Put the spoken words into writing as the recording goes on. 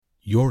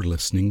You're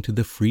listening to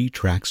the free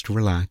Tracks to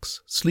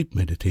Relax Sleep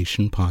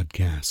Meditation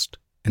Podcast,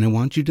 and I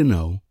want you to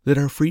know that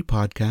our free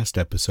podcast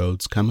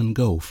episodes come and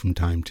go from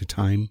time to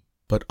time,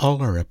 but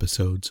all our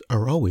episodes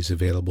are always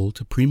available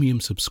to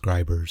premium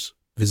subscribers.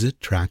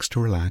 Visit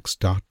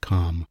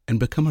trackstorelax.com and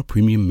become a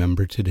premium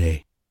member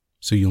today,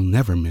 so you'll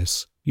never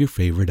miss your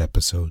favorite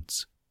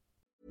episodes.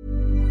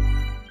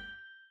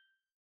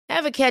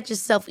 Ever catch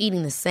yourself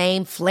eating the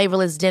same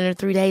flavorless dinner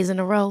 3 days in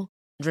a row?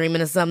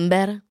 Dreaming of something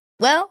better?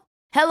 Well,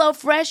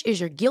 HelloFresh is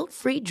your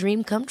guilt-free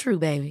dream come true,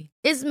 baby.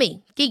 It's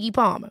me, Keke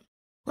Palmer.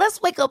 Let's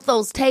wake up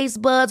those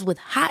taste buds with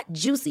hot,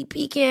 juicy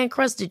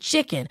pecan-crusted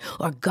chicken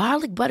or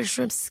garlic butter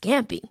shrimp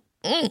scampi.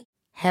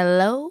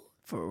 Hello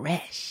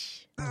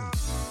Fresh.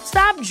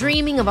 Stop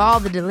dreaming of all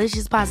the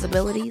delicious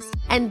possibilities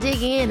and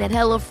dig in at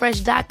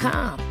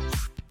HelloFresh.com.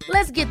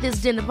 Let's get this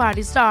dinner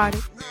party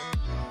started.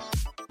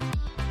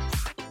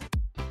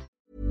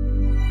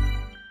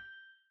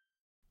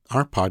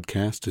 Our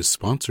podcast is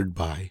sponsored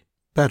by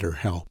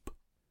BetterHelp.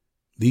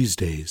 These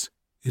days,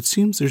 it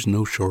seems there's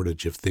no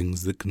shortage of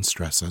things that can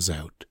stress us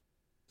out.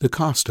 The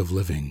cost of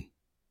living,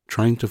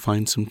 trying to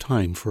find some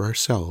time for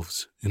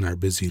ourselves in our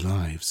busy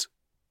lives,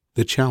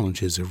 the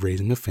challenges of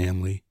raising a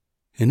family,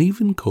 and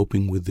even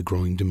coping with the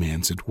growing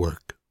demands at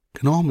work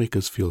can all make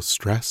us feel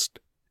stressed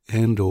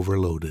and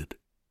overloaded.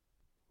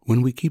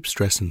 When we keep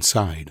stress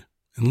inside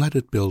and let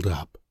it build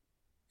up,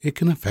 it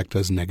can affect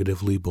us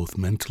negatively both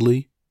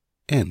mentally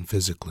and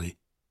physically.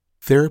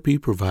 Therapy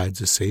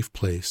provides a safe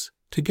place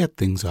to get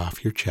things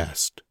off your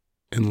chest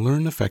and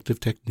learn effective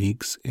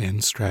techniques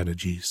and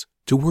strategies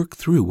to work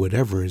through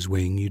whatever is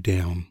weighing you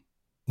down.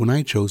 When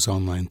I chose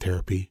online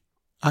therapy,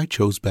 I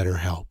chose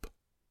BetterHelp,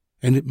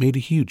 and it made a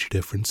huge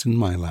difference in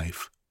my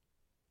life.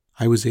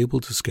 I was able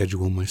to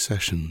schedule my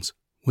sessions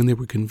when they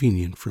were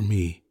convenient for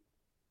me,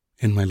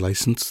 and my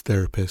licensed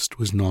therapist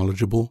was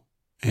knowledgeable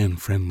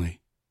and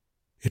friendly.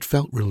 It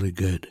felt really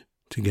good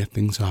to get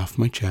things off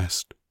my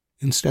chest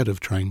instead of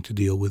trying to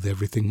deal with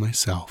everything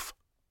myself.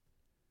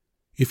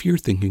 If you're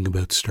thinking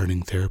about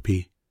starting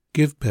therapy,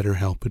 give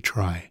BetterHelp a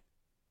try.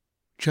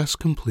 Just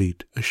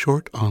complete a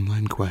short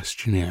online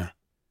questionnaire,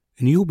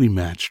 and you'll be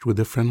matched with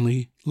a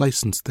friendly,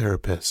 licensed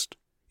therapist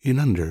in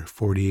under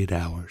 48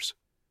 hours.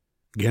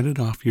 Get it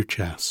off your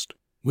chest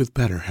with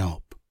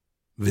BetterHelp.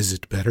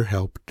 Visit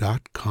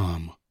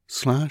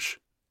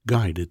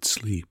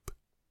BetterHelp.com/guidedsleep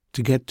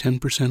to get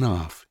 10%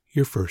 off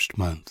your first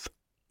month.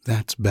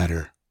 That's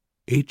better.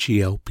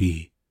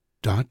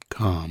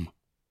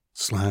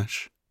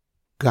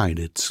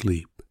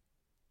 HELP.com/guidedsleep.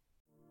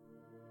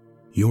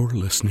 You're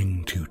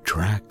listening to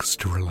Tracks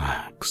to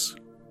Relax.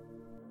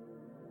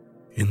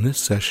 In this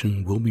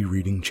session, we'll be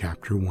reading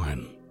Chapter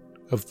 1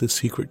 of The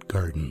Secret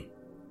Garden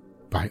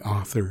by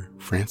author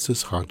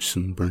Frances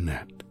Hodgson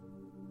Burnett.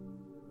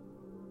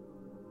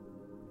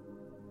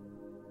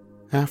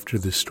 After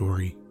this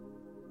story,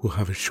 we'll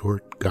have a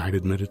short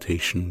guided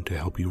meditation to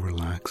help you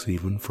relax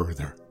even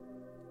further,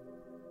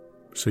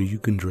 so you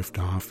can drift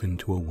off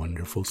into a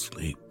wonderful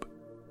sleep.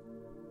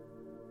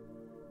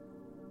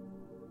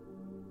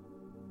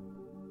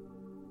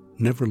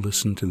 Never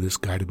listen to this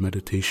guided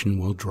meditation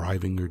while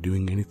driving or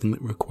doing anything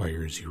that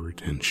requires your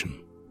attention.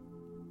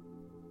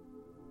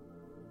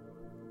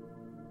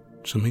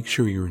 So make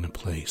sure you're in a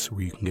place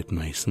where you can get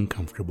nice and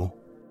comfortable.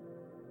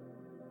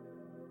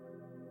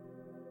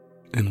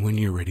 And when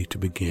you're ready to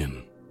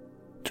begin,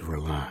 to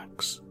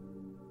relax,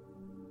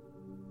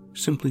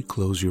 simply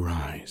close your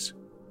eyes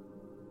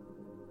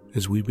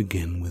as we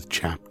begin with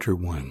Chapter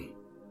 1,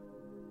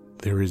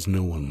 There Is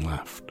No One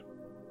Left.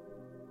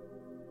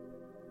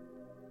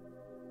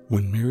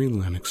 When Mary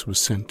Lennox was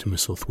sent to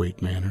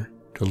Misselthwaite Manor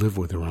to live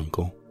with her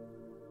uncle,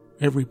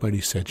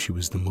 everybody said she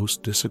was the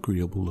most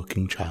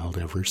disagreeable-looking child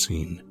ever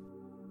seen.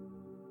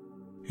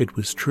 It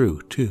was true,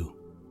 too.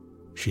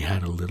 She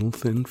had a little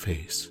thin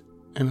face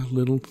and a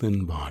little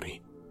thin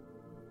body,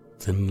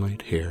 thin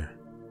light hair,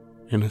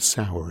 and a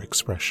sour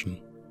expression.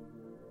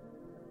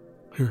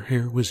 Her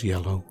hair was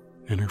yellow,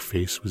 and her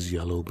face was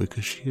yellow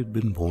because she had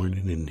been born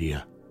in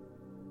India,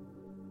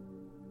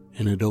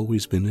 and had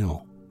always been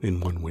ill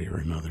in one way or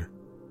another.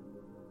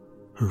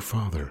 Her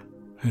father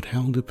had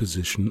held a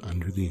position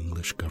under the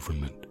English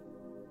government,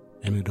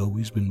 and had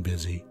always been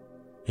busy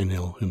and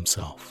ill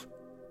himself.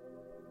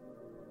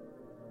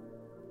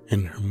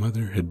 And her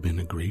mother had been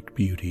a great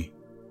beauty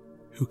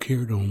who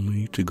cared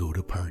only to go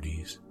to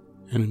parties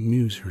and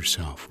amuse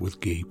herself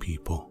with gay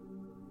people.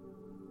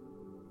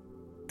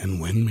 And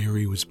when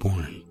Mary was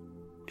born,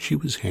 she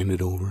was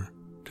handed over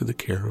to the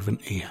care of an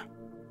ayah,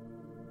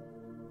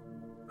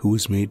 who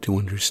was made to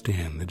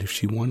understand that if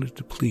she wanted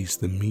to please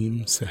the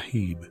Mem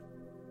Sahib,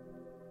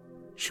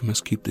 she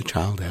must keep the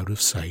child out of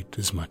sight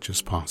as much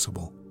as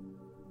possible.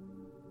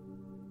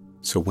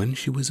 So when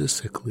she was a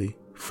sickly,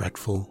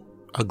 fretful,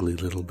 ugly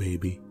little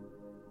baby,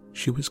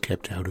 she was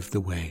kept out of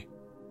the way.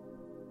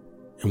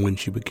 And when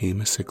she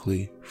became a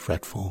sickly,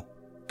 fretful,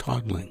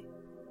 toddling,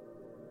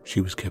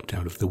 she was kept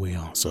out of the way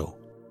also.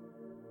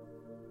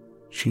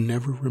 She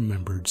never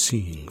remembered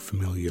seeing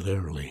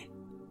familiarly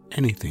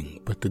anything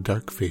but the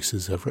dark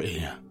faces of her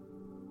ayah.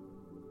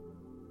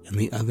 and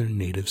the other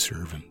native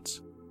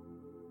servants.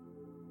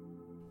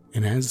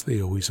 And as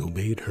they always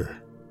obeyed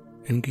her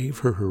and gave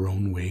her her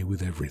own way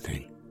with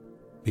everything,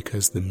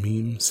 because the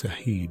Mem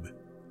Sahib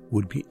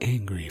would be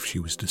angry if she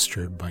was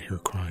disturbed by her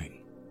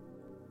crying.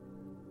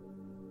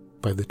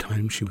 By the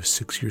time she was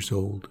 6 years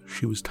old,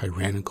 she was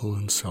tyrannical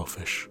and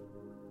selfish,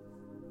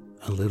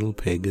 a little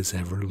pig as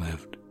ever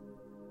lived.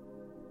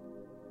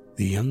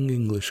 The young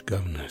English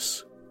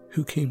governess,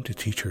 who came to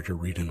teach her to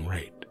read and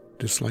write,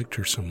 disliked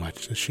her so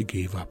much that she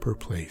gave up her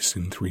place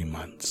in 3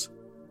 months.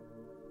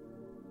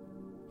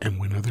 And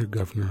when other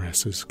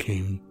governesses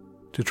came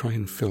to try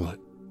and fill it,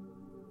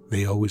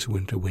 they always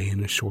went away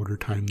in a shorter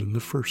time than the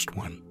first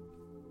one.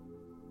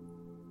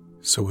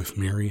 So if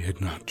Mary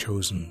had not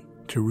chosen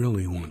to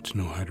really want to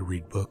know how to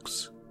read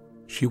books,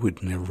 she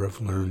would never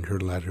have learned her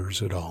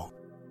letters at all.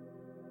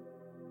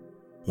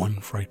 One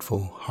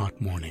frightful,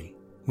 hot morning,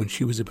 when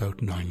she was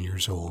about 9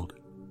 years old,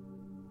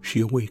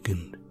 she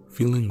awakened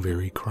feeling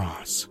very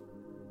cross,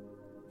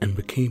 and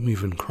became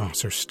even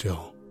crosser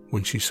still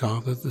when she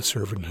saw that the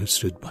servant who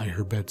stood by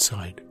her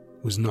bedside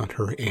was not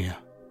her Aya.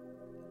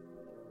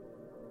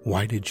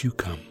 "Why did you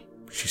come?"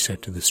 she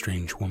said to the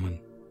strange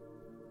woman.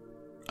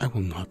 "I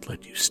will not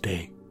let you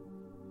stay.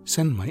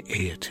 Send my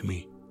Aya to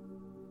me."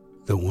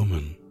 The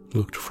woman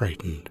looked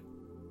frightened,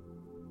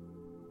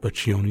 but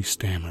she only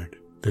stammered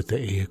that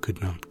the Aya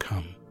could not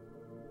come.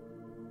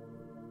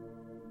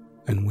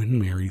 And when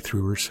Mary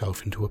threw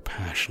herself into a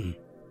passion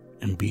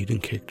and beat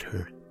and kicked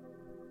her,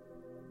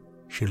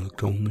 she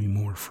looked only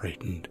more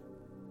frightened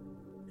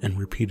and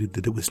repeated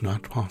that it was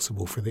not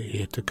possible for the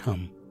Aya to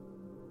come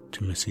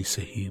to Missy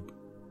Sahib.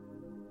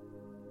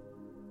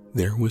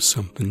 There was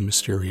something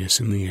mysterious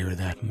in the air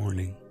that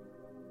morning.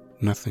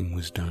 Nothing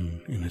was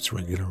done in its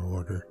regular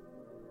order,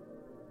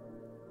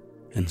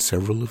 and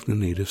several of the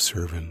native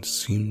servants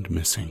seemed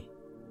missing,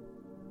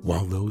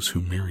 while those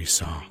whom Mary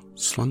saw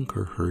slunk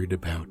or hurried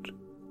about,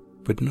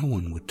 but no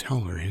one would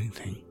tell her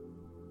anything,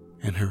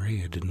 and her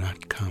Aya did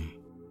not come.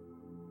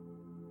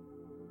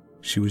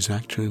 She was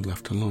actually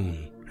left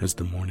alone as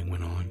the morning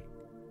went on,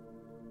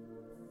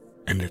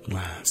 and at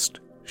last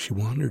she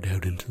wandered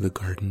out into the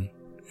garden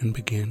and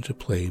began to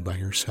play by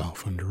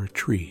herself under a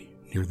tree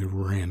near the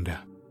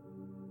veranda.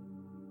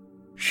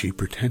 She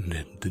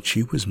pretended that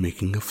she was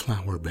making a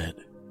flower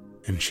bed,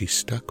 and she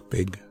stuck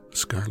big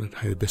scarlet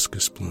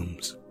hibiscus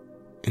blooms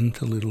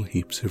into little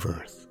heaps of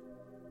earth,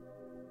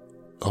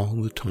 all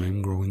the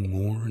time growing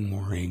more and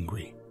more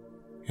angry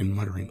and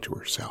muttering to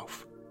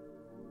herself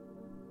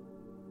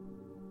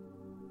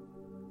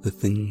the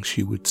things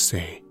she would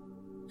say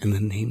and the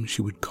names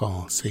she would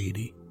call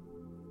Sadie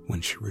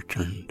when she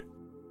returned.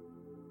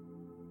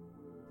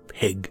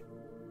 "Pig,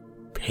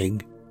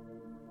 pig,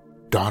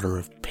 daughter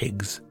of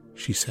pigs,"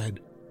 she said,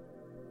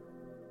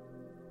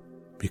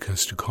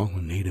 because to call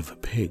a native a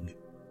pig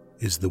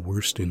is the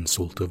worst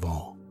insult of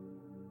all.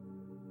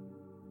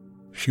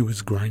 She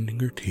was grinding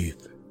her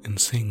teeth and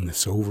saying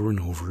this over and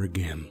over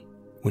again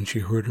when she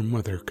heard her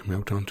mother come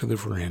out onto the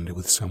veranda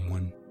with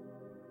someone.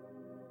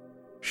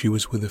 She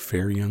was with a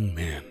fair young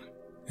man,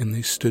 and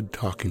they stood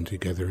talking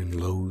together in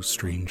low,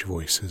 strange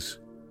voices.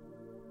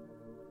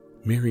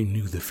 Mary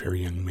knew the fair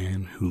young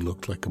man who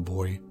looked like a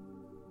boy.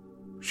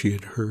 She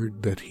had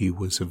heard that he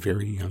was a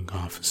very young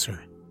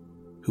officer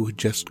who had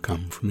just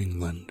come from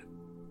England.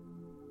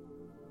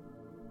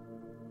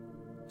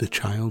 The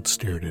child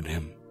stared at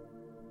him,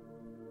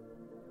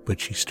 but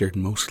she stared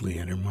mostly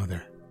at her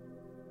mother.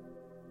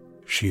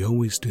 She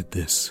always did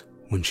this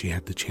when she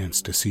had the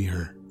chance to see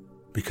her,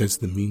 because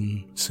the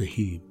Mem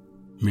Sahib,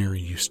 Mary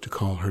used to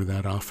call her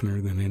that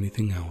oftener than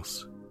anything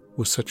else,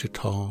 was such a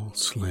tall,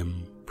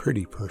 slim,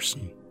 pretty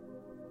person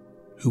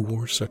who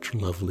wore such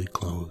lovely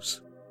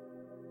clothes,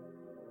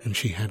 and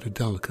she had a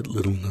delicate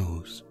little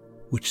nose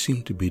which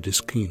seemed to be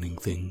just cleaning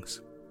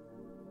things,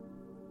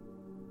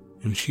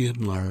 and she had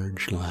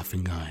large,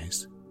 laughing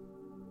eyes.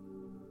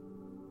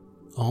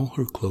 All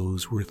her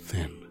clothes were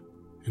thin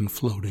and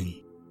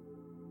floating,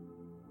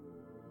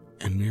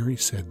 and Mary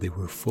said they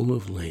were full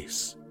of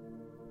lace.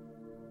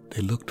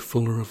 They looked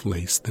fuller of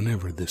lace than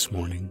ever this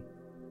morning,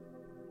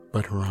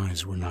 but her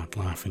eyes were not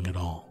laughing at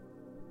all.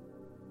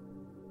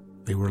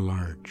 They were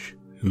large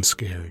and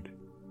scared,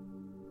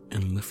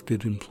 and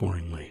lifted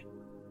imploringly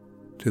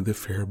to the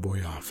fair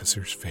boy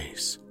officer's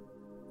face.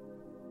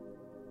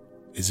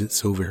 "Is it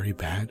so very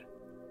bad?"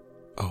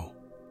 "Oh,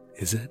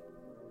 is it?"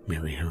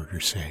 Mary heard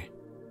her say.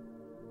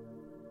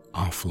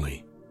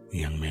 "Awfully," the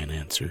young man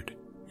answered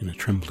in a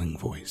trembling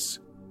voice.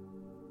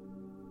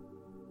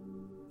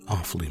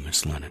 "Awfully,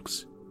 Miss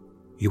Lennox.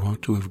 You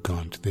ought to have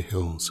gone to the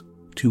hills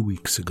 2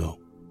 weeks ago."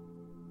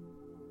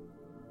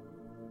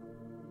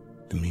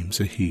 The Mem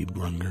Sahib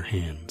wrung her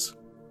hands.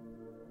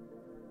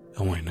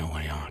 "Oh, I know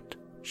I ought,"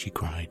 she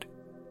cried.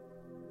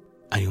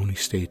 "I only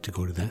stayed to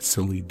go to that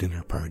silly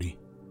dinner party.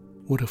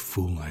 What a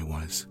fool I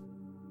was."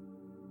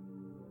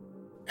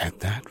 At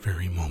that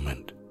very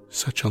moment,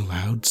 such a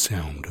loud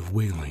sound of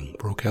wailing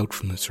broke out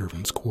from the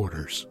servants'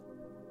 quarters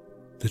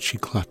that she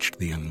clutched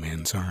the young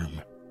man's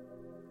arm,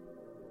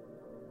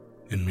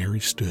 and Mary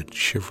stood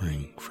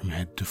shivering from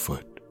head to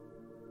foot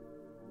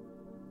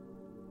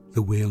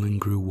The wailing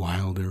grew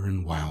wilder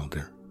and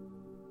wilder.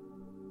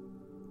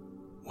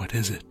 "What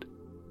is it?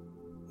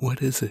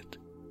 What is it?"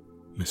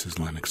 Mrs.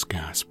 Lennox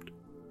gasped.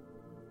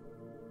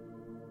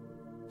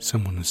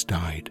 "Someone has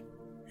died,"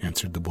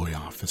 answered the boy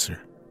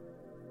officer.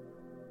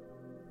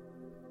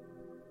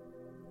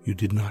 "You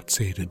did not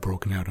say it had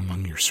broken out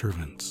among your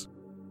servants."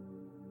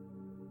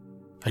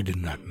 "I did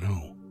not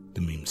know,"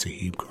 the Mem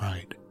Sahib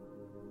cried.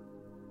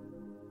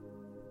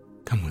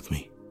 "Come with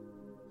me.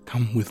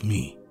 Come with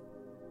me."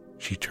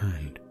 She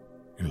turned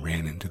and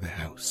ran into the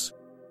house.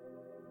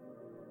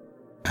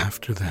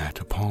 After that,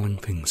 appalling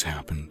things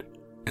happened,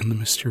 and the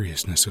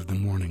mysteriousness of the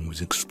morning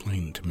was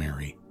explained to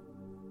Mary.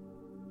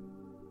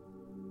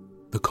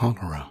 The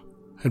cholera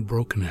had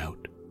broken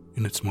out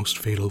in its most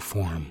fatal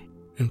form,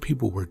 and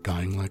people were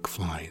dying like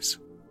flies.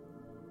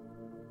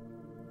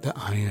 The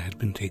ayah had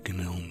been taken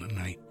ill in the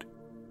night,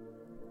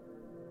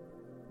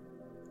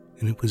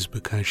 and it was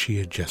because she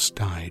had just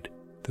died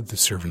that the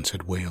servants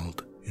had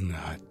wailed in the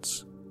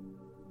huts.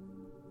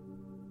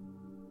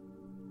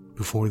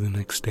 Before the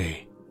next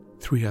day,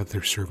 3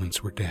 other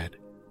servants were dead,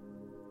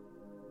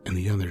 and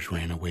the others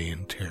ran away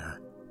in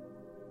terror.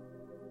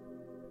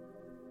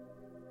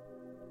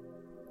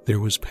 There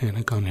was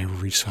panic on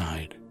every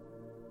side,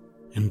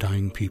 and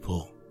dying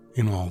people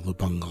in all the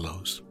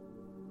bungalows.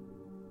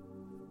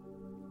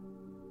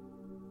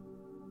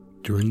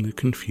 During the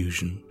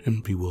confusion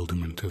and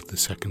bewilderment of the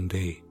second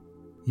day,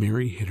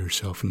 Mary hid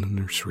herself in the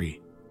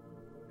nursery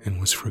and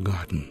was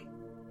forgotten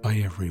by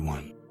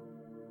everyone.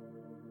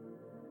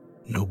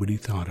 Nobody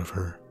thought of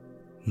her,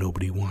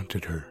 nobody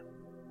wanted her,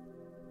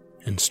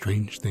 and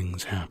strange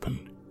things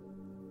happened,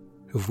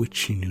 of which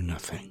she knew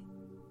nothing.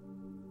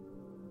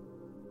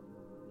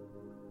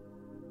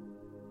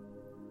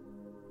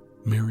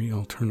 Mary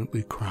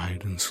alternately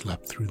cried and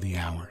slept through the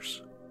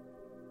hours.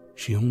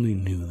 She only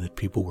knew that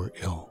people were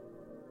ill,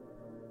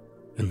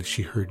 and that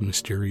she heard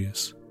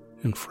mysterious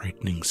and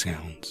frightening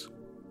sounds.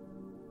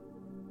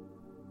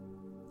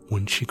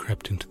 Once she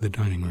crept into the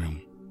dining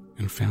room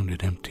and found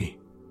it empty.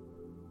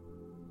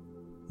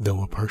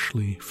 Though a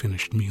partially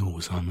finished meal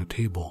was on the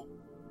table,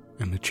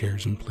 and the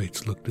chairs and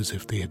plates looked as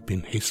if they had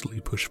been hastily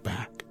pushed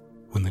back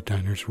when the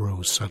diners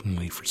rose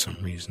suddenly for some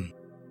reason.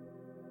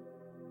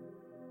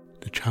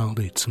 The child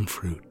ate some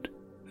fruit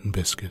and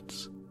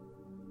biscuits,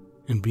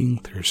 and being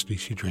thirsty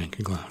she drank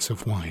a glass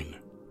of wine,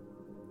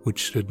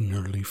 which stood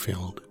nearly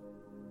filled.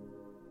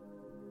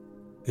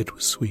 It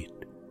was sweet,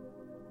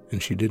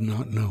 and she did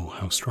not know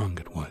how strong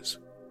it was.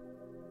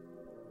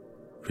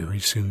 Very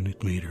soon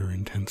it made her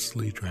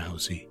intensely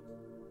drowsy,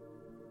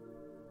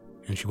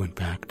 and she went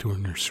back to her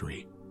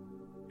nursery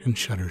and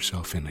shut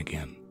herself in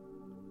again.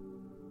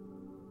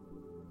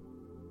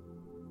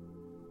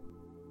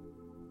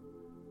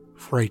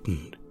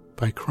 Frightened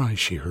by cries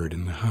she heard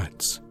in the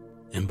huts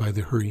and by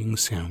the hurrying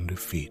sound of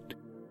feet,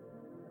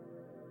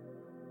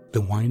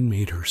 the wine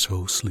made her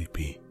so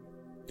sleepy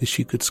that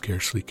she could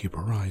scarcely keep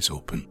her eyes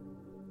open,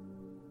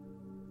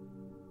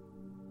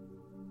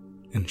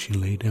 and she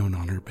lay down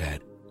on her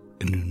bed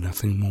and knew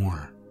nothing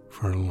more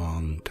for a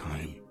long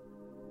time.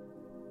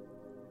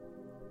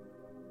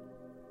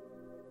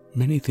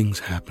 Many things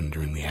happened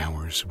during the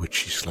hours which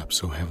she slept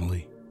so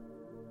heavily,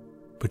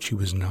 but she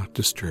was not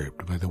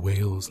disturbed by the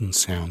wails and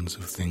sounds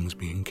of things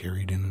being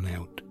carried in and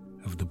out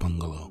of the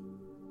bungalow.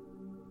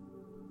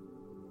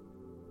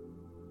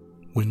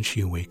 When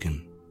she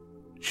awakened,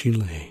 she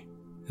lay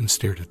and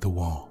stared at the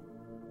wall.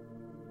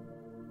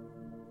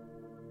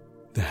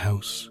 The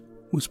house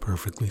was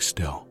perfectly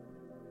still.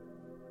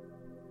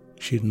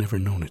 She had never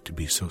known it to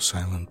be so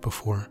silent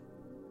before.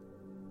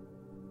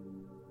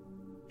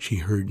 She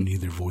heard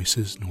neither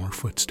voices nor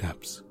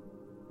footsteps,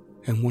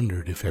 and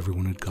wondered if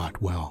everyone had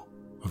got well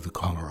of the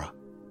cholera,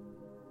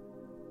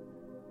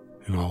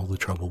 and all the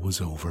trouble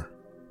was over.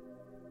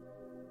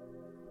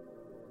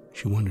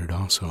 She wondered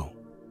also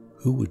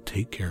who would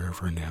take care of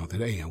her now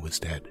that Aya was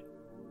dead.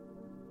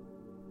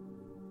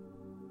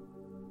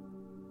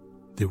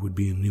 There would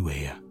be a new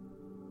Aya,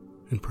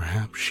 and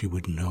perhaps she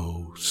would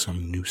know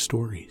some new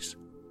stories.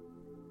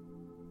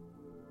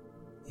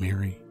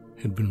 Mary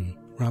had been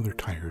rather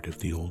tired of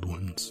the old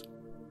ones.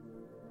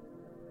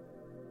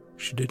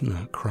 She did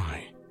not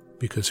cry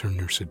because her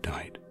nurse had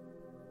died.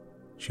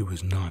 She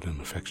was not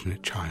an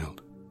affectionate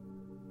child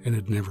and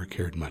had never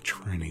cared much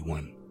for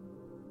anyone.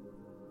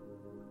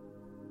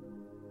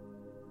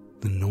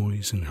 The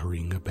noise and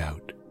hurrying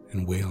about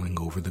and wailing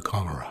over the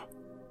cholera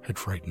had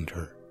frightened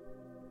her,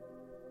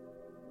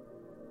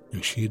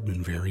 and she had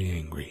been very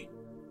angry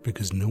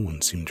because no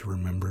one seemed to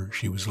remember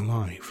she was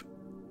alive.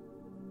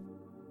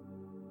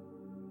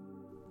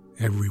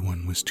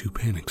 Everyone was too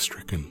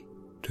panic-stricken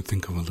to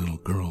think of a little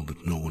girl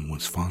that no one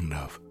was fond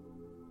of.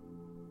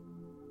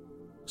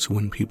 So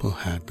when people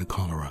had the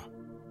cholera,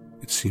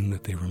 it seemed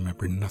that they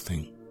remembered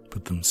nothing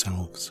but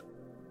themselves.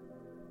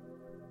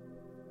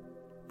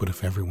 But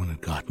if everyone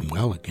had gotten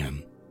well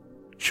again,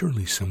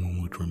 surely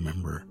someone would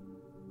remember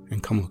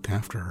and come look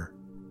after her.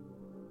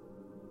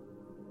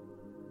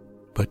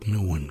 But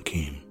no one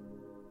came.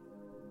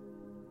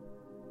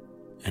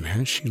 And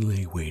as she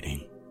lay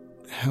waiting,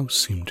 The house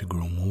seemed to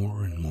grow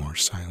more and more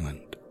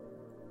silent.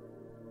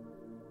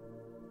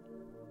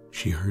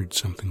 She heard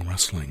something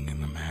rustling in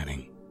the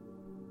matting,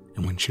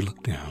 and when she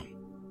looked down,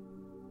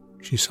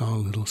 she saw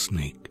a little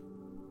snake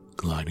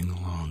gliding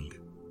along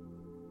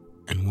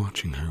and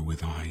watching her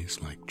with eyes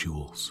like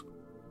jewels.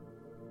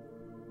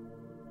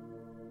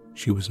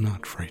 She was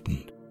not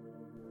frightened,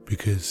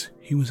 because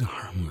he was a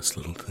harmless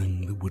little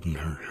thing that wouldn't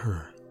hurt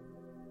her,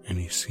 and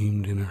he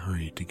seemed in a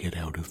hurry to get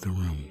out of the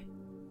room.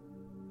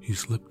 He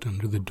slipped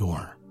under the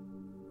door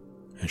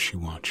as she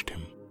watched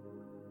him.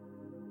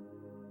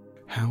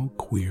 "How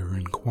queer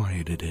and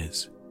quiet it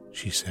is,"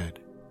 she said.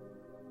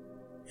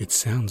 "It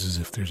sounds as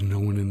if there's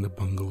no one in the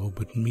bungalow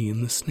but me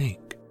and the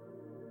snake."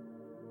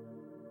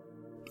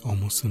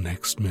 Almost the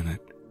next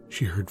minute,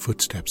 she heard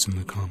footsteps in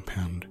the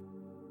compound,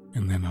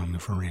 and then on the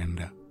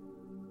veranda.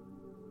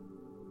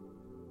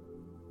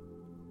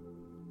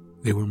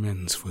 They were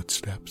men's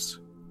footsteps,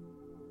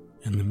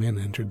 and the men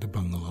entered the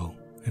bungalow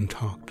and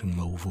talked in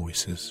low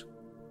voices.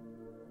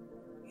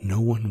 No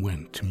one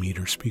went to meet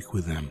or speak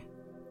with them,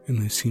 and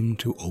they seemed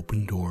to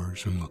open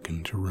doors and look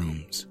into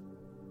rooms.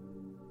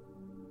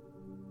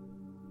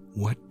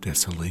 "What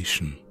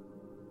desolation,"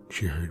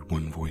 she heard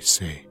one voice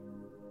say.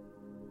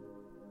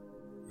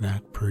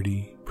 "That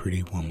pretty,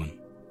 pretty woman.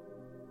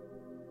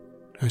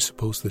 I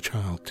suppose the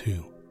child,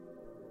 too.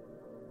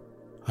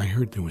 I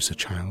heard there was a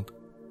child,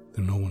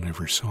 though no one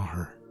ever saw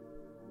her."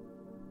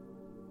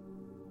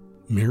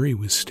 Mary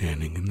was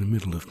standing in the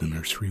middle of the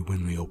nursery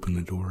when they opened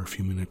the door a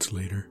few minutes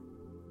later.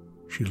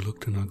 She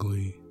looked an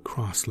ugly,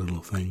 cross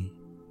little thing,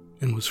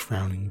 and was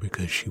frowning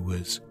because she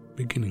was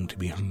beginning to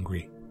be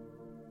hungry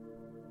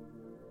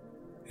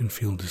and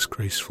feel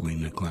disgracefully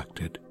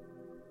neglected.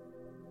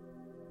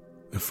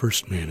 The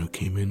first man who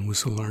came in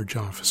was a large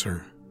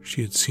officer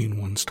she had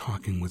seen once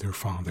talking with her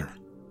father.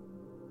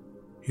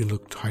 He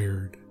looked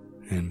tired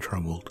and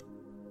troubled,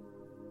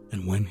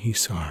 and when he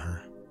saw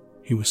her,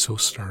 he was so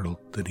startled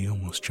that he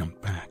almost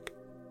jumped back.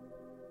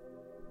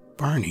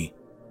 "Barney,"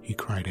 he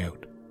cried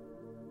out,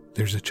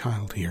 "there's a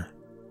child here.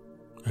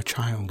 A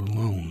child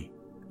alone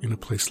in a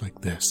place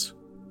like this.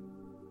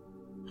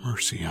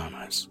 Mercy on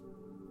us.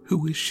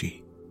 Who is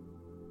she?"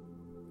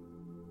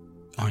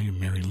 "I am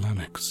Mary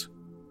Lennox,"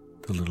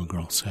 the little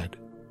girl said,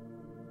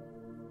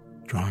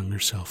 drawing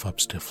herself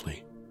up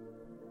stiffly.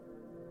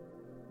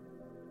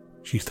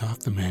 She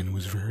thought the man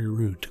was very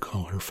rude to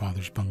call her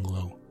father's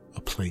bungalow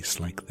a place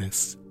like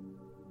this.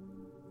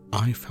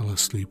 "I fell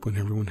asleep when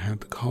everyone had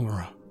the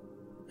cholera,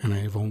 and I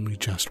have only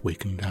just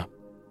wakened up.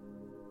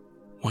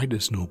 Why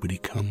does nobody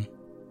come?"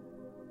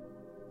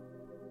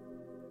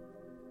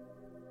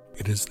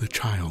 "It is the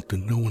child that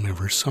no one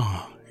ever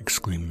saw,"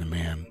 exclaimed the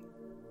man,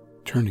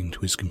 turning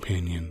to his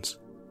companions.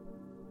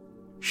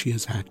 "She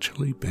has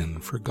actually been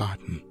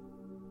forgotten."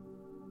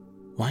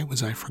 "Why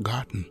was I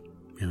forgotten?"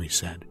 Mary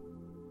said,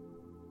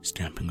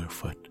 stamping her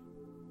foot.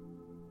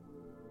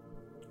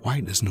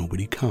 "Why does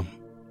nobody come?"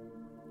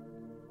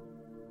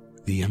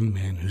 The young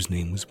man, whose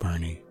name was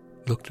Barney,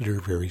 looked at her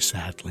very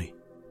sadly.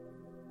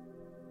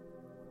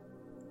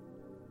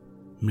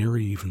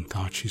 Mary even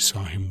thought she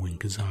saw him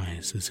wink his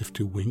eyes as if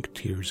to wink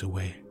tears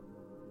away.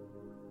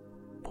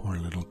 "Poor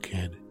little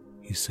kid,"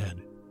 he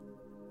said.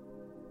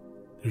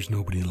 "There's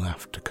nobody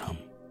left to come."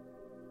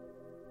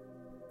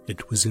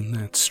 It was in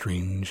that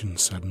strange and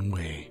sudden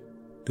way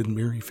that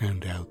Mary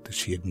found out that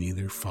she had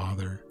neither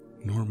father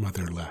nor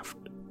mother left,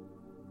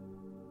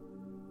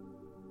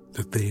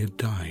 that they had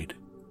died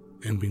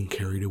and been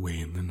carried away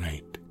in the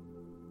night,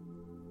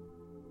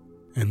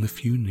 and the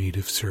few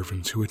native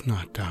servants who had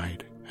not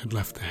died had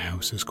left the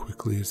house as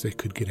quickly as they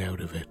could get out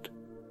of it,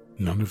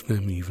 none of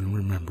them even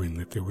remembering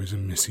that there was a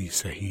Missy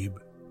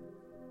Sahib.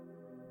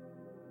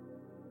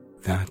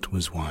 That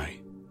was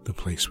why the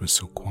place was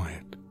so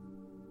quiet.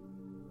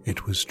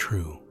 It was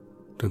true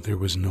that there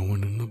was no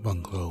one in the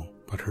bungalow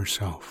but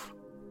herself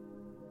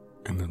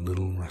and the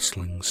little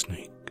rustling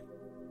snake.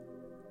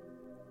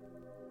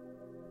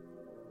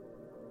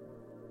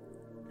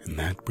 And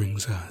that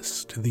brings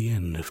us to the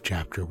end of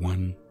Chapter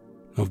 1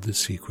 of The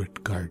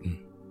Secret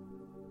Garden.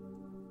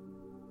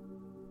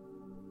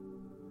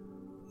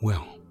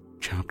 Well,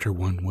 Chapter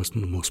 1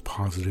 wasn't the most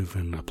positive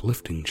and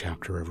uplifting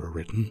chapter ever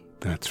written,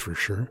 that's for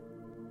sure.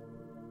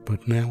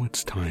 But now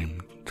it's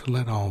time to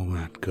let all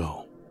that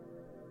go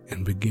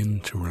and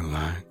begin to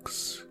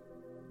relax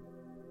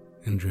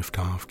and drift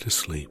off to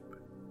sleep.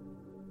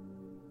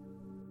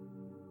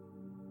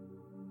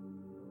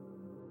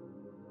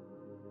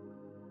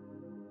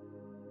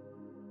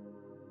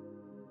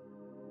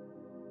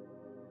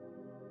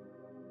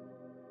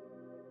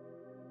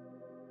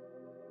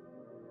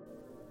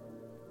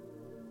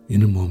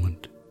 In a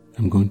moment,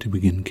 I'm going to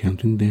begin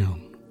counting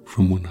down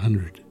from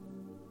 100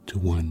 to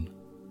 1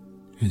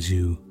 as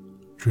you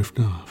drift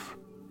off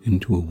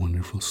into a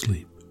wonderful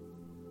sleep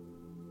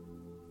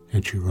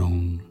at your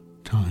own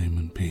time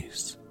and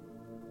pace.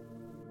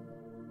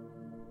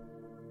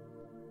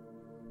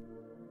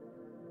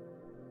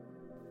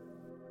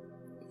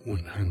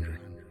 100.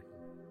 99.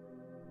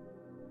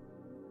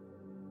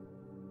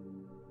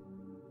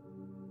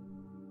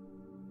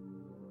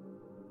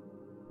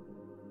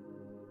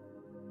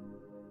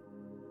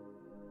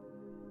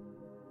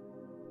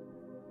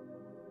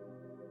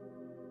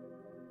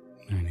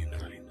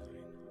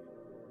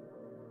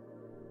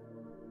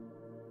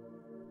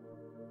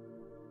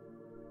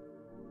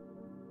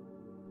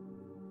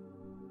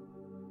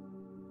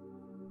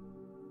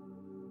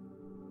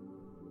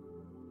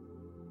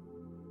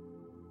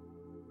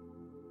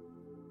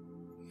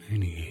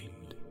 98.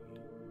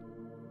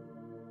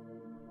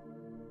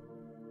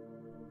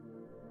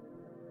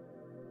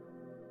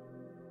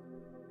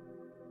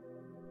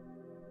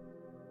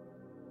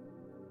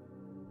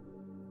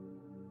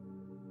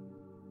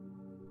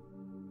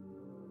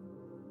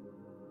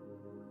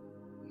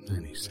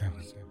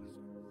 97.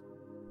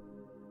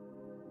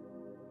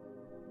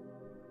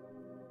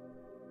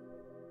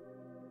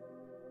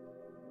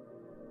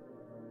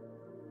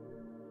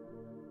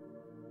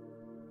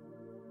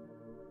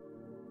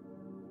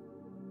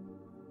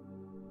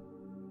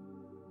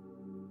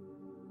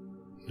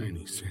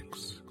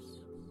 96.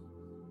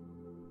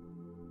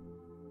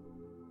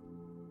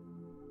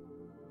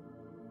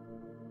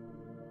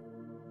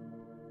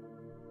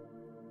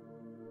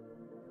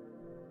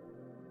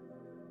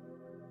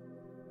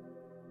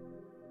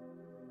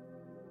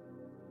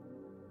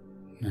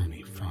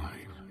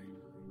 95.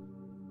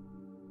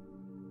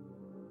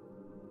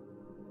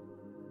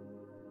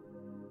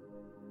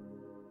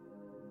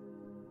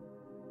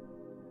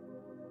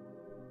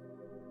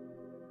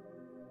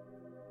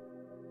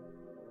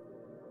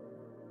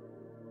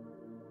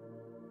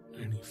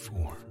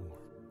 94.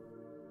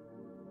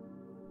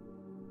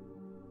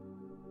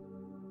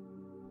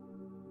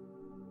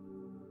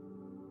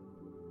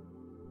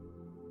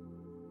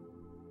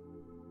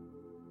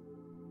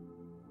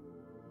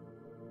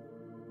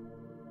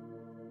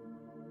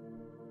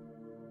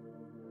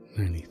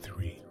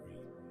 93.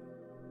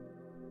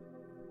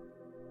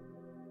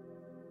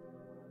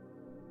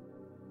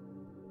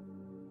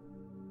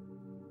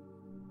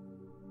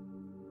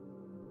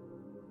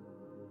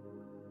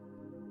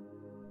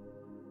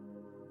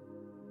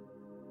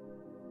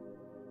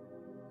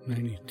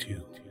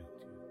 92.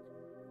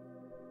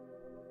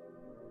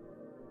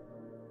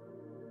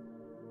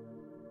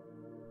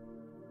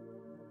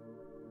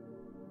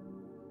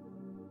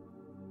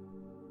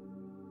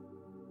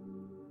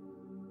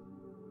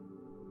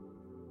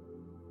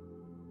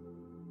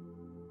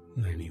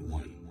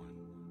 91.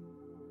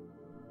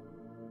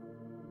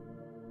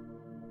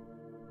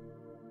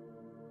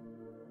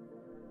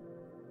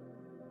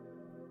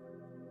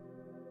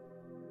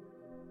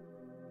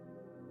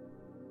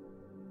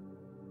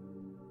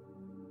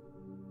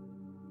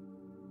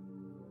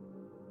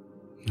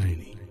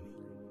 90.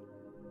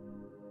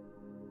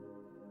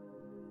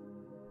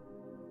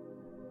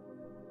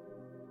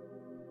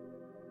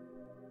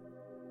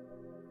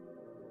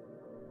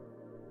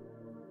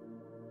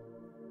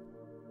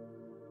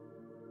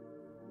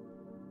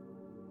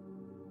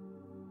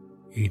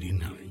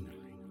 89.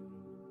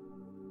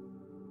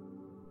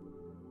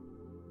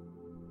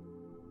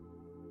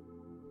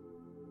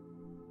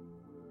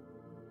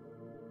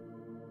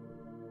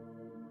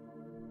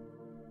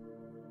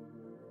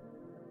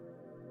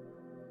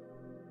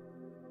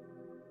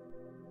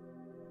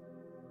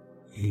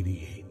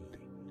 88.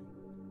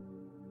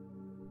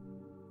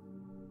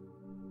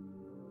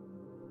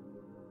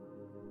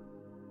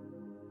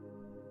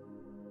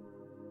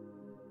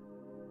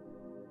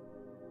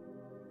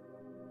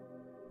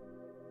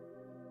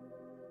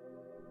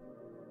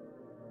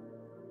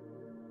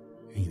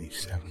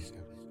 87.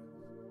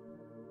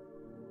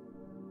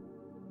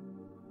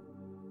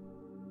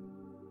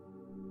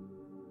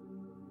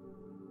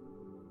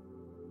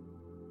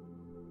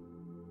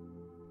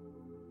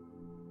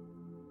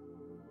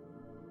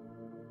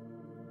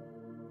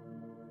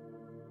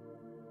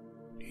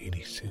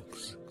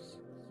 86.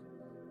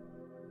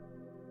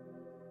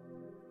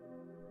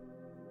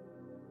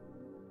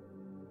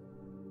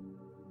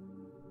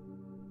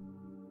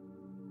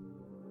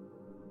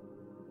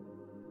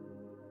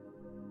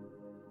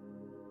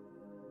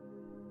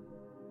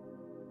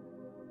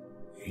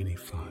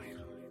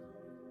 85.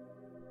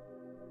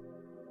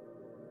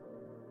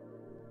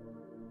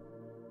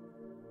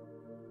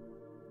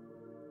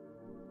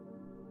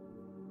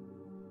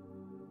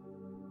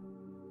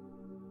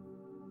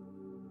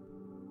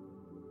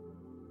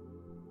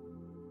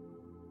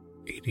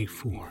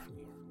 84.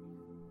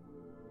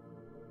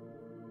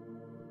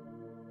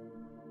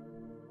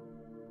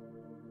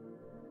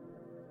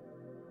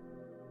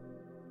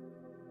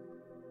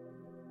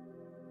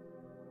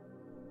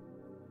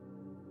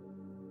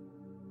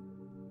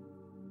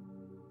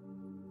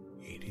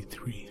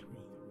 83.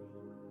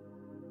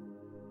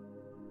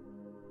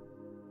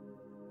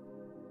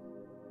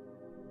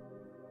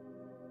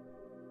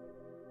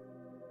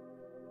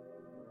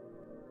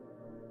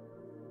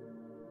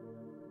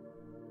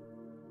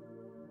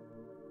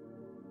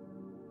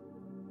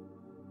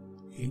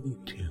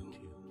 82.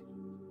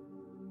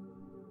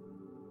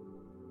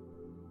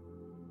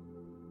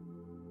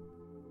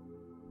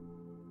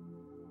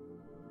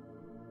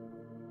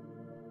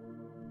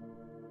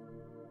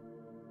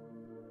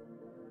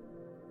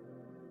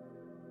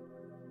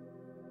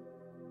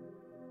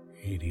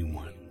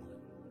 81.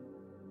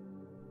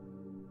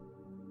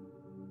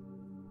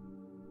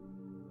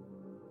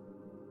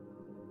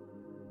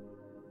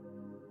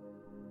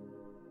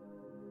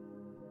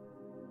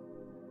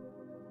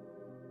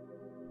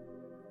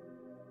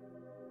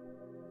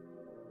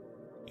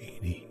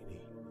 80. 81.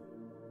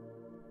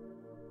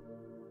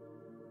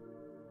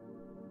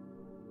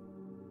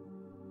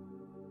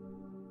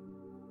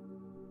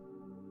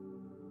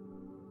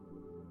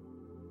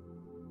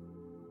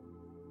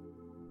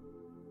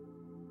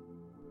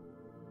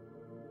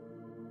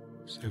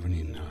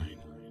 79,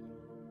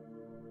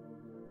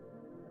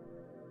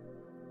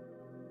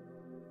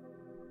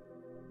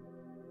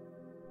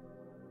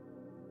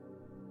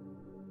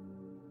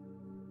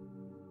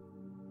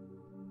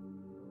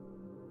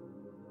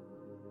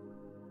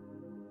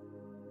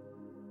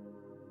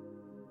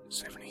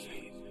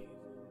 78,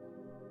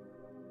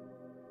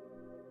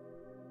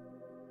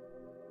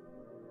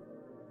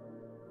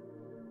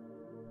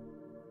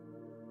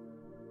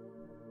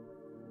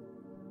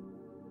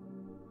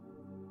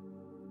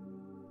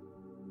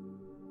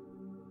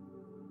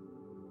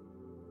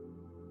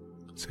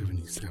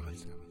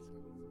 77,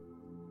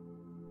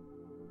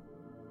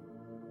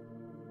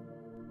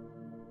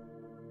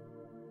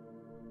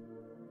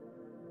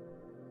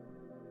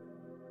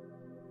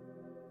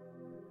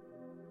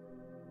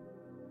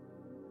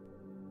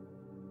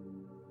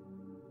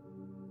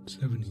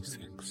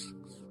 76,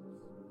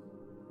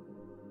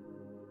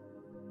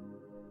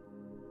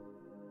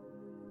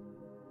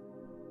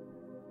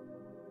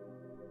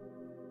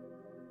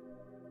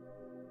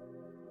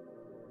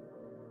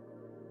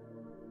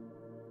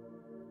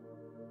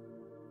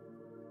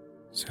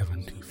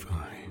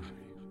 75,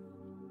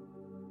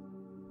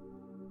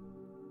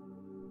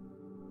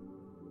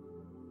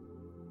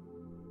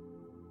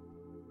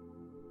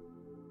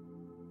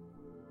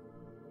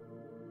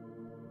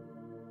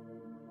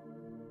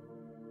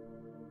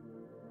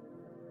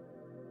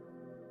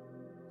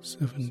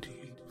 74,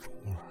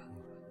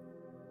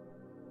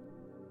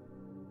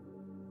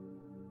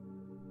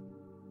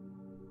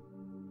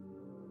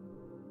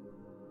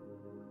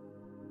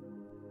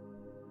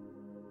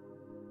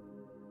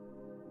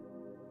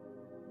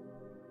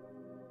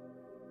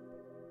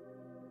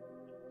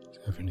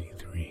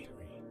 73,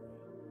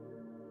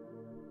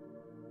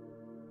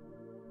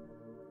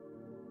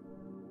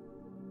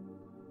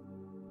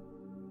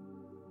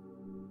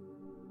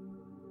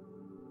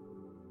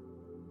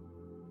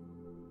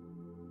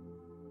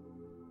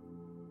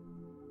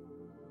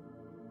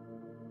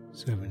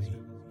 72,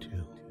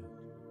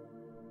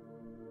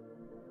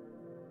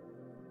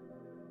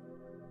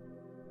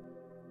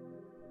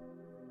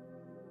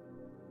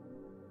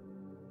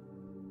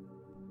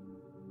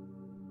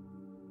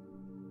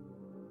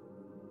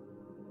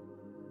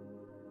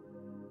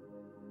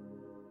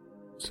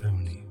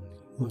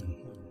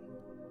 71,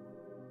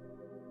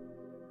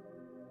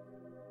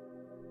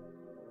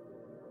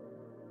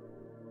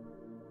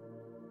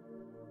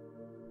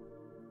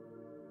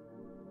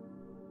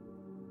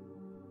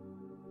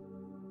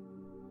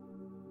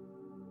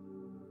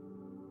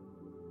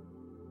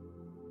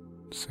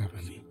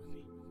 70,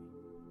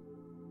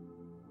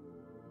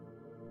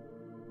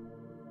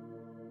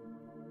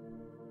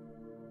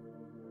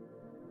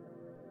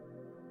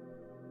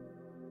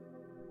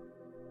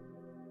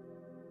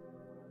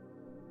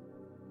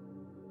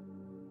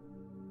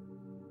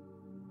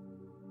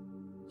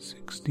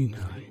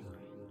 69,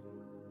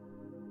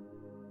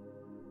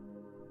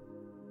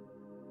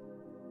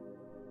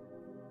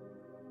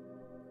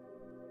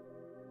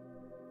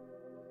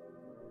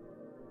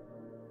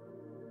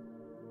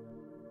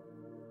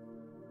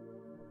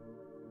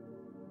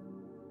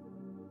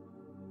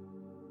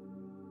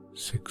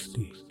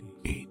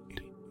 68,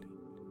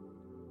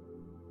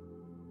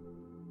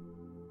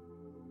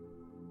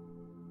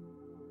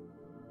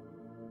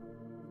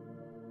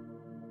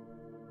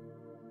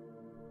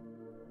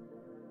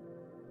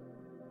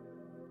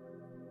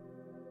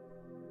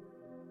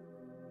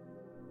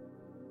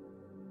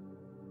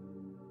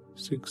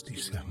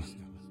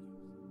 67,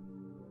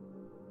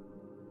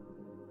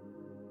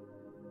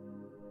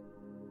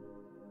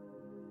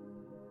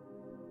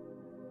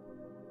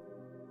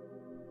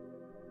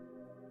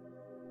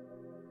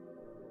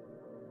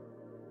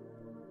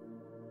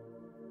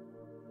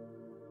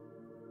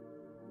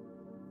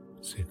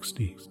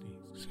 66,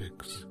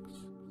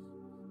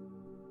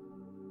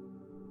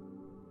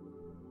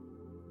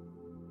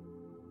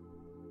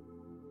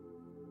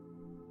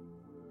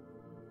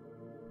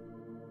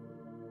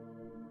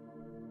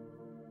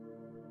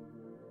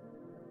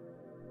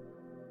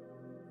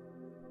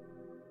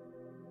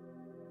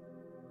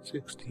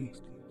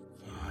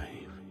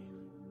 65,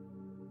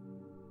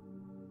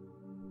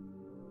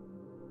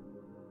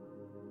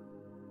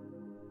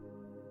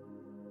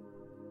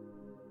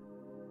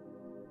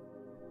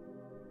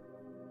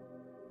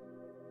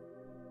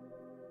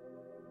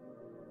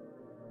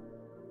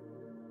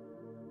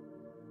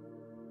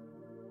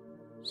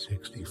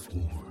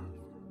 64,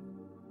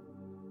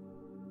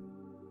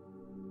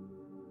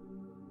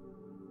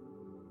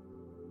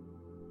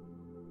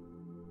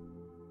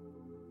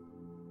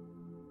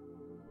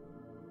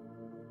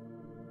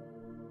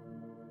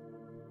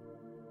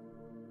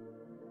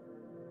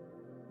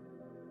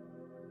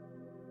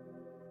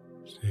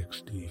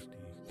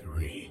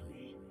 63,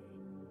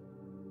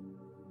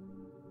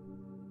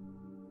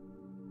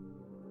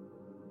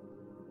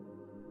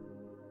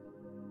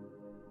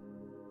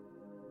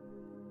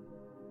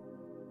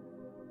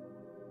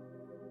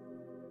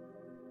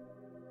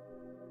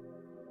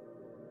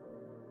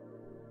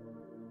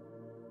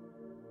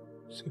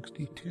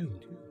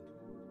 62,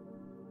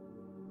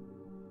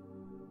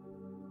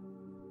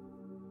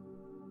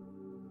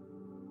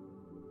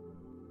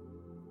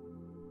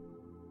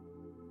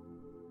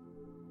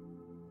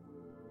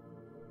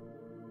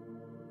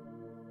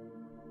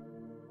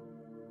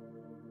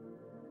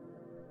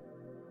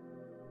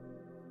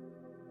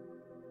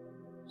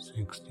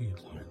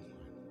 61,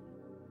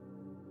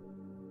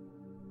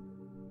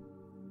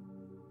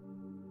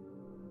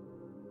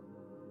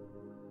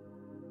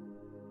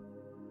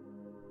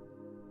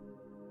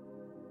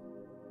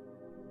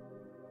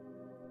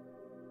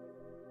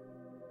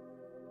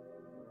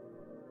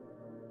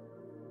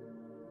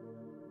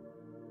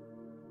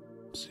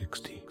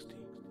 60,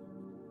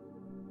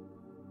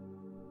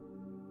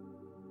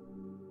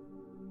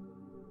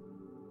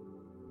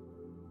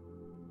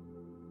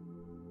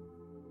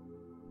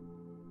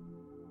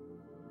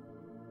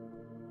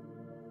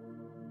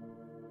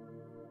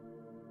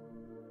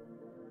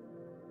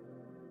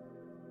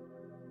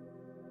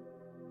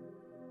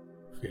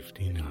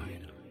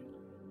 59,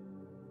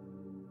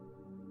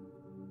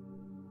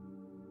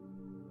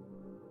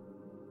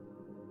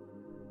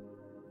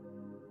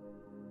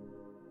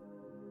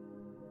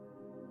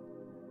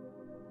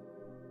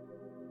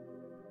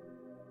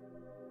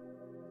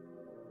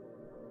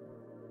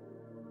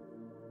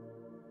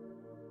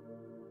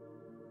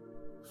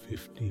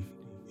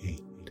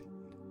 58,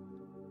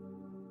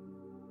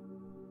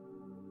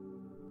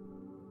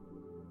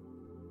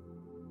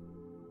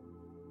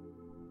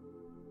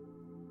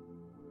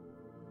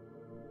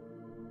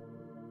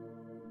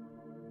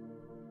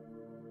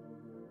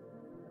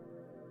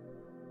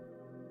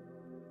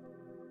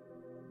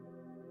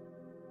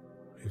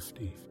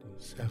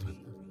 57,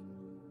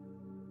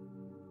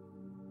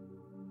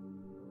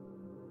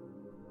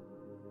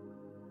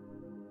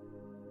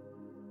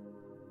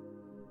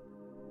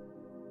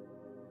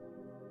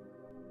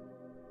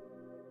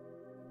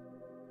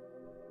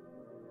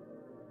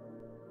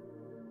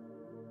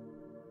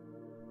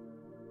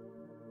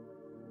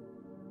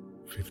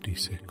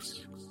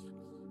 56,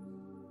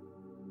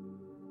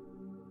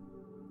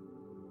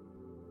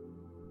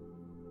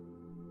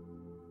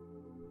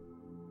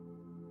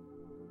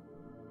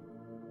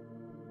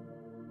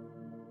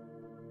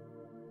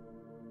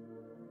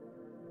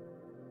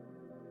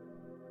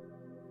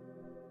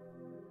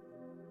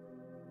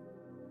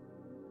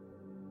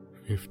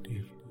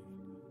 55,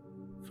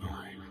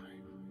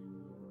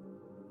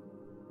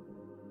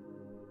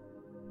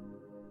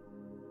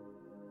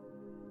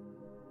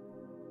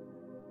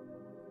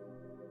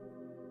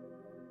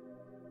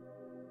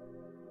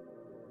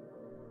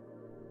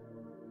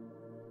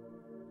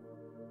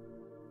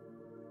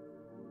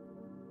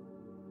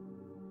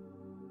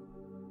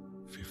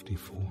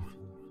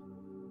 54,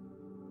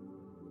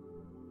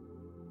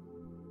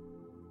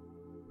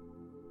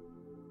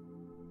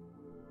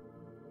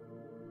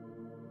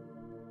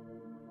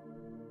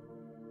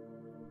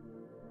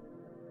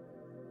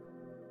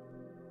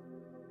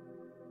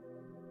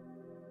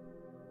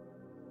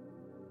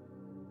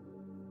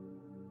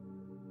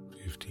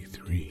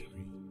 53,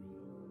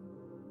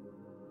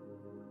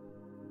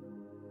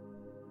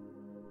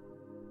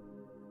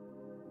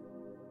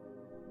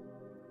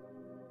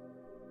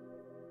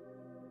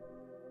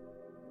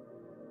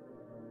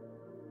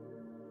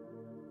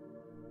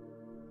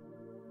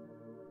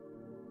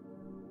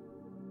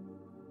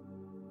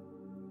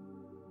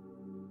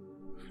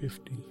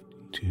 52,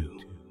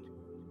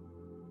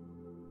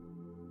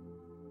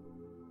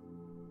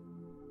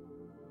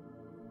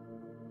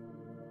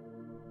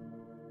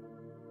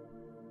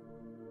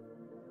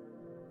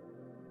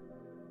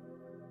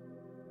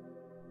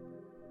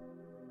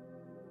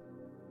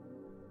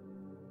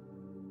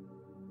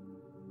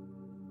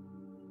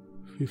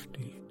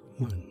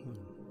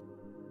 51,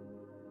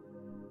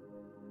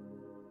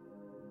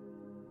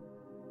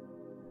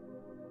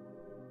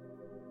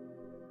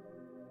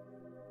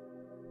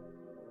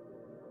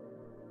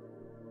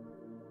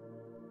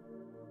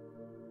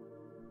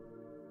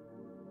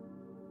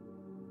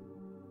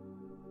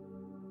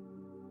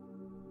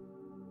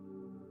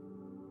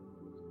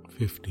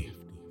 50,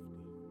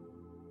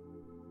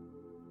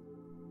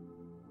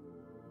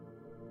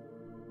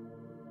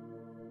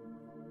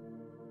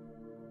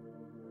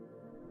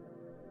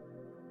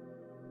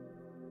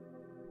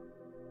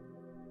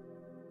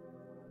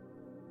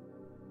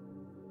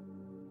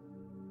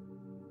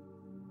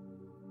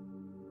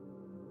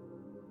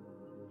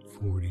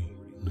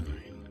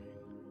 49,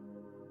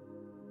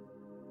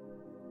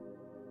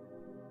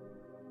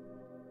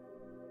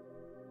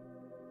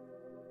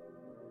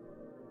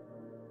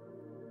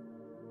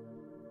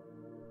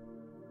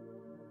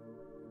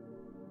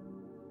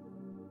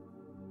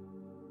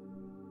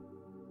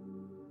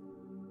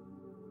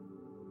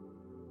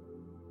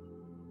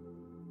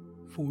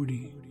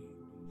 48,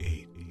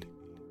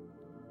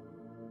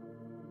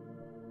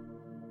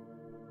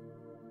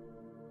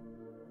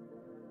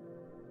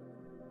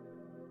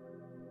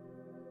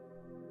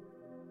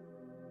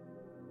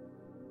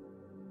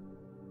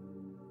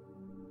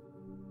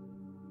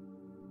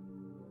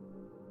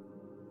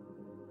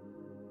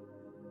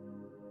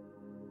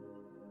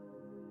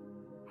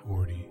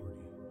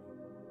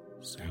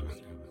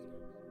 47,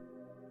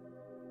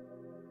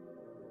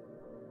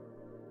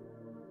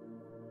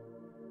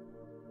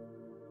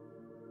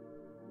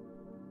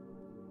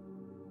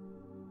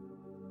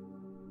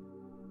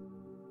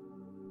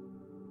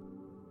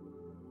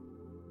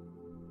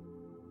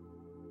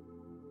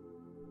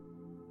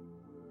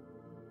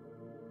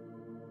 48,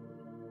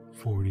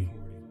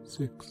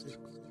 46.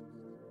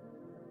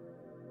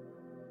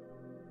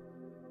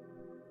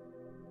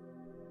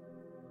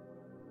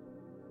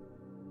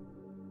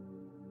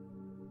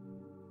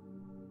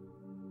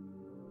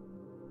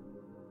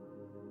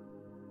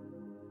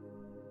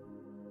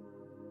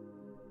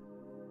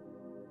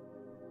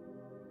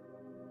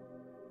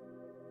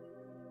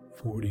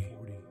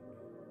 45.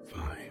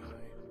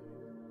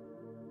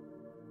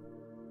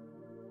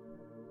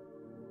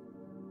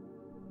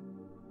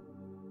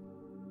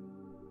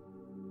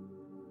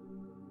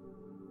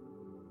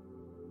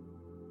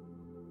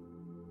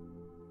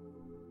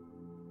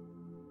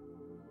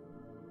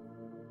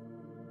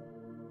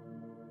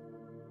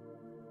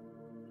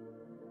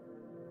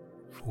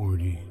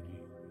 44.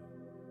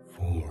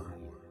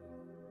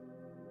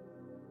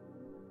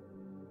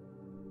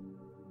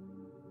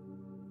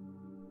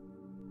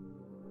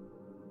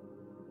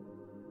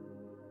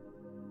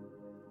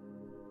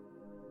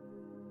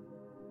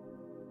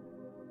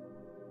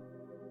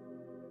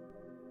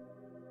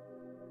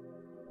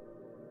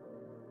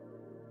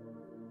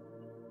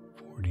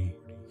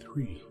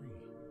 43.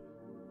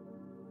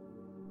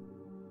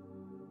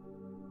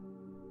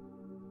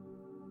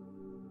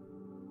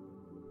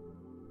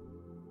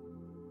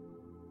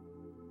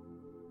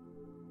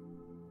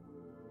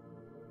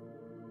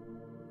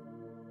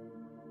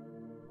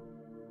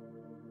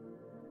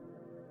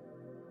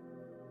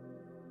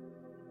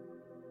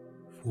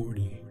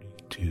 42.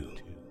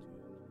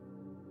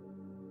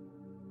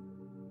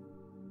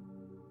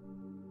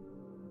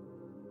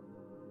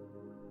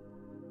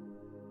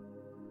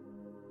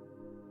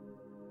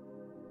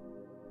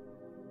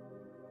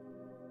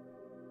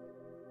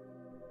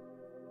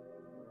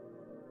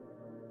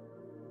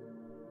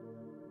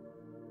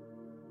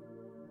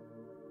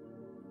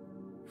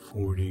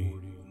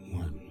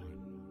 41.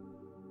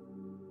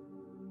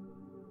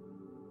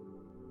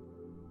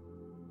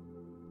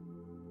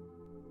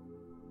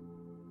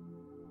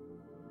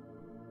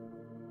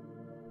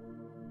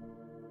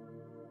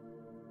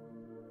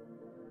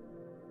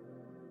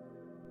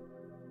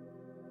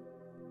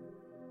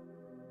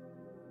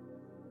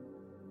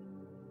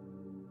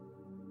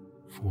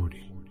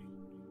 40.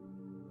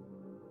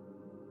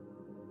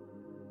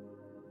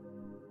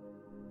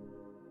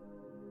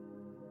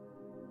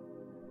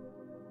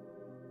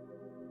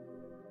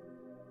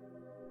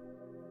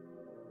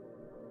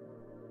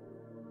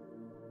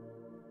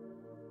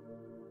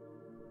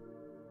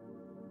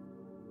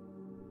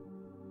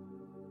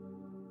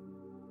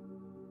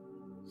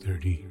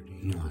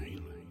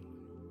 39.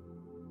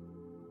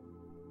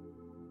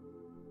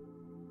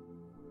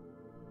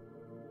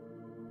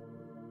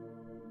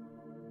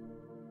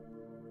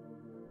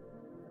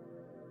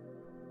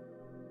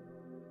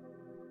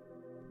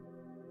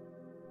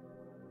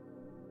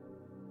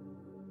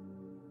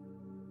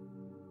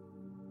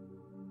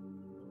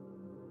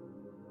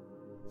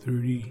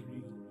 38.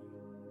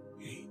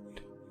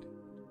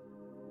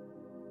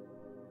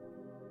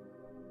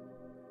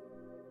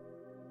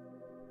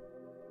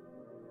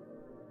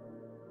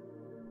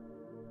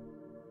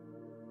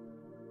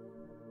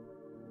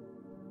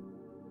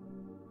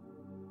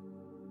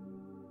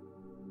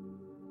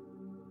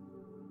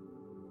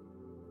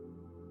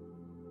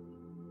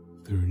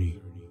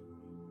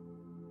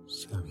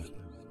 37.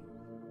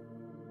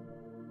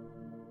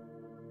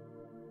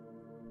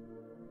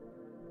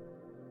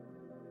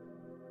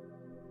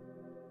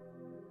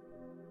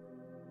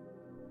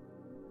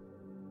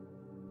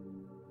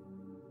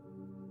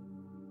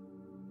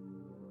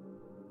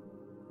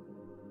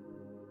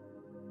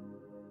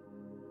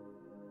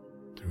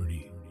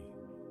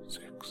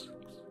 36.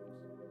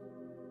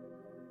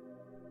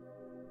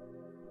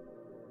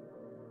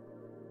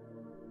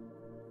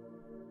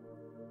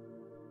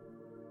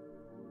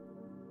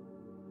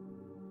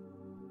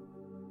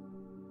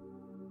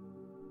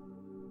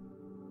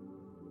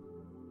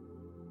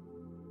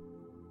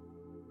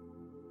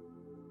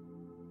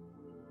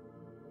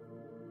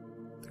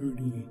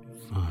 35.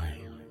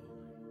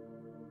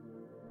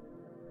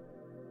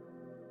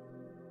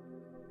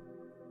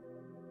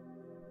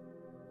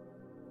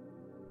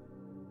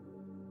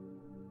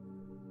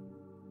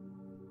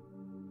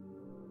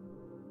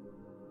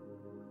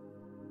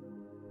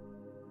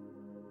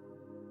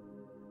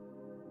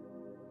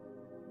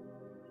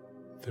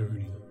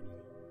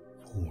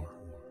 34.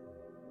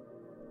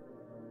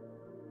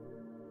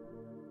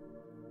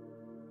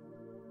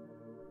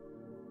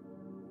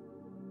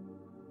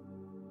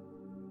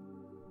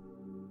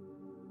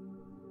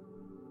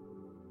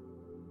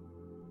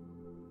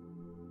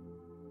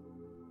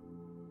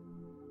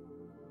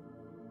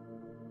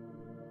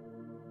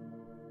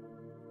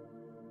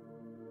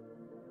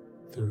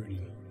 33.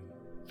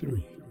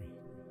 32.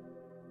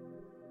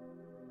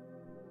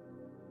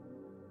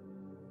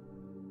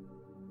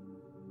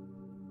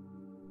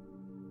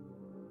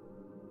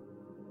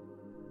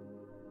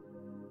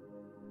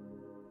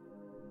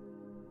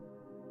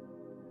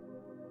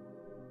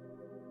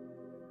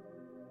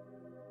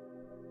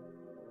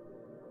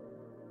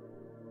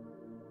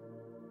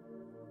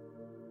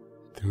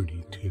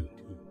 33.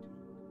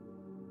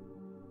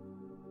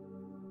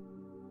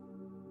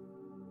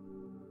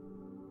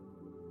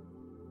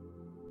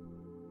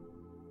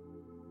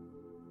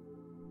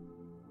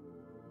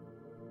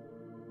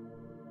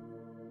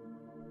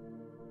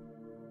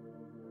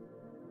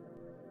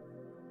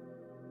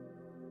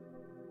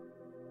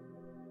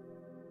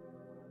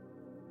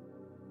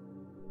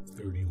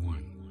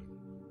 31.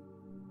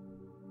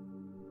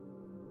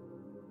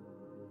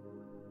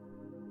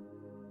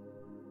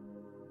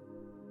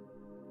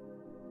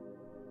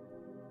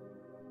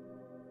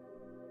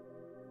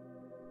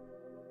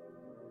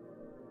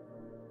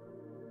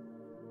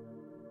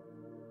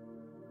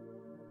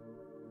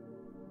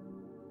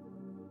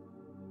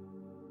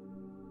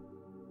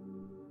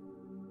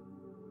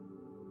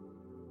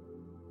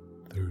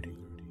 30.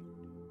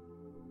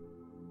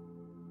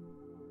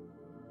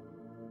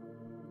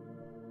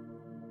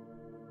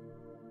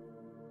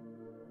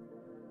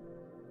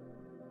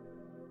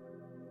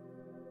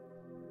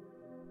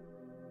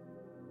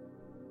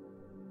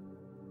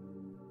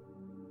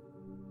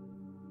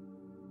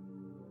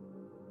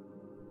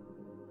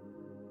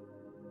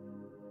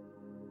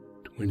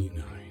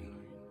 29.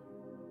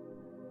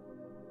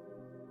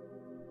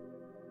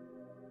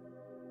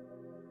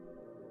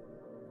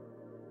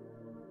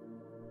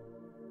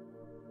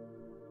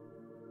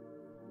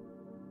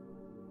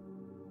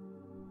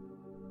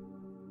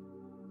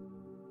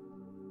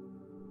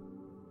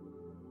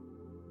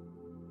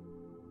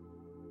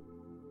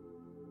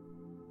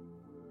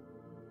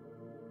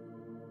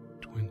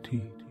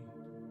 28.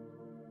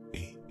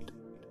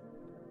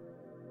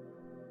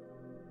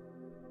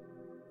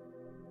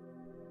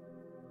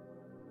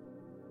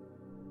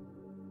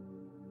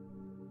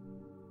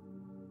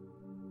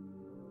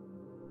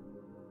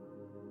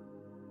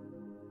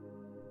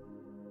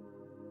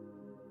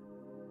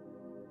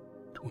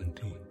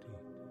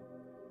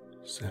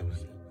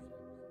 27.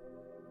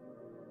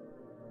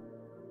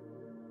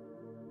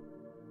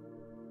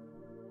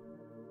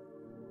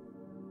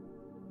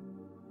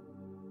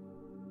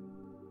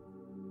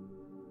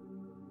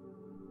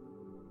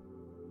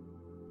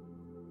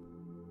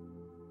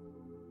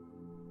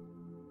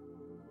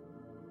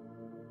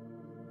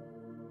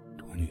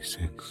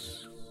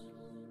 26.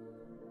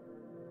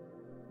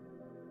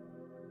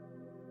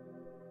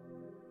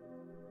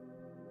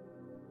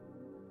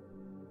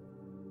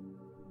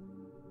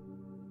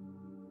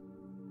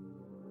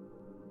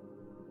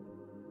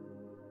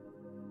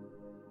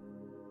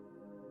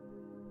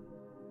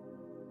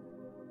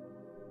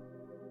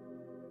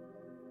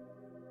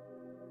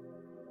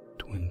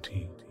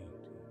 25.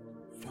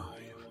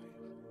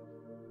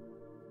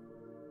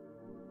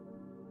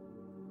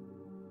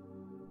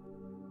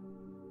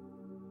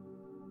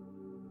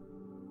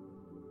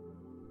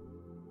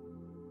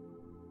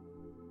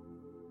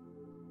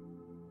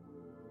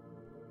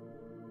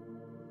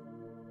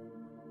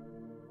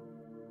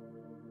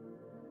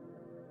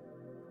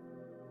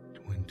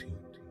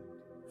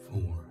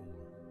 24.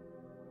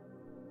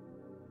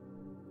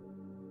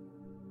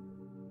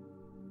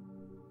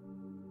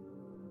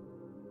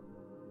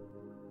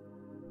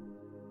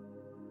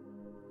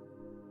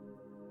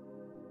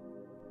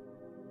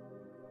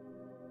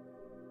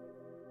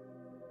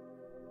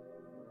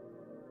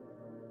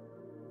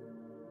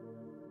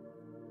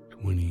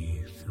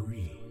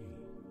 23.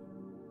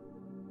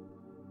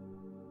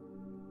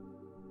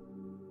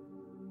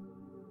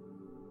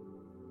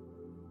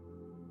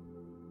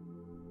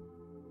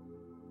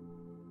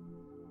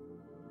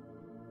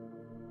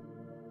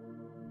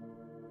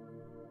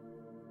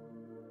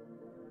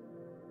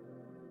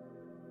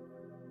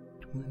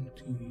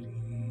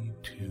 22.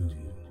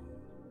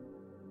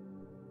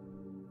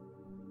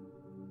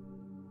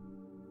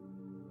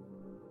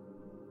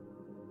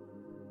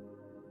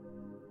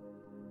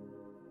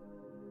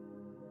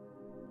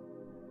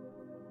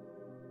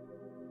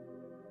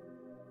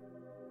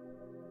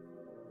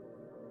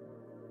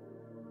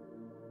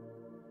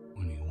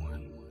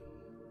 21.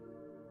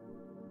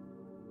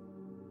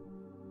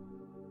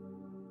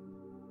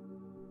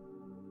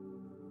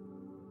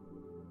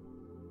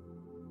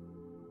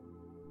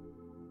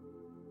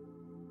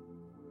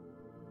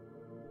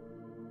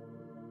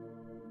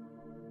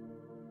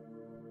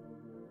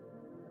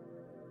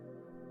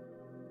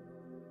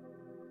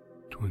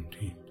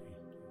 20.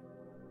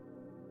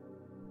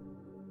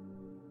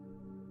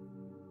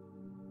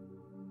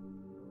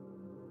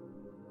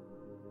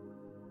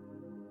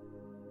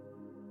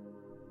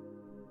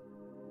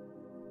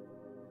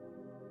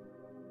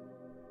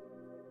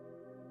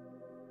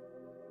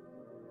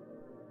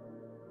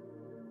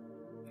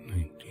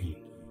 19.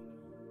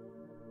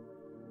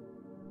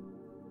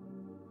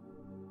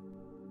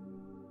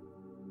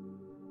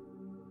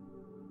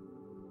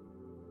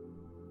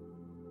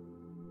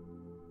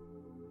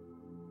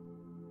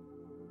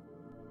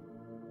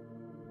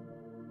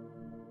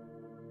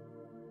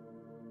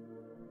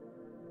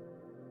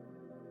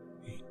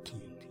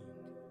 18.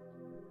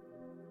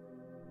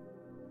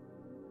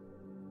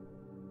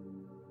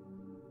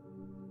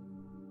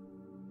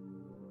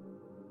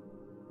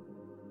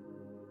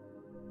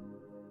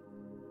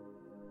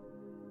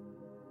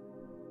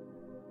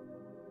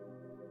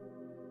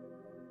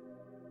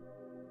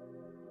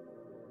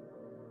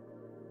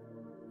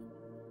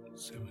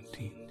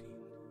 17. 18.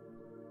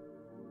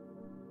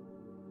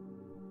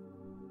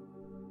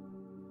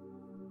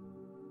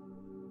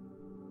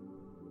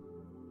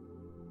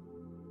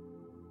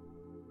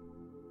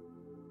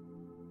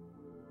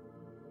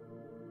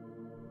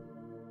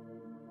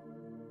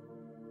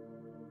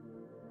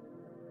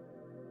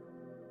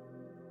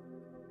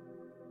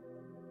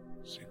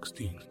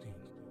 16.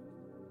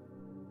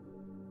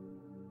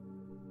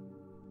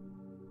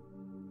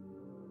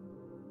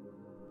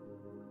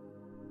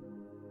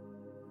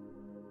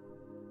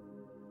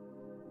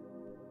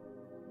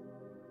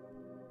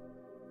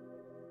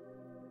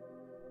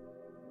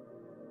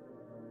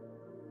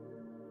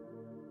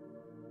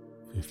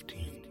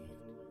 15.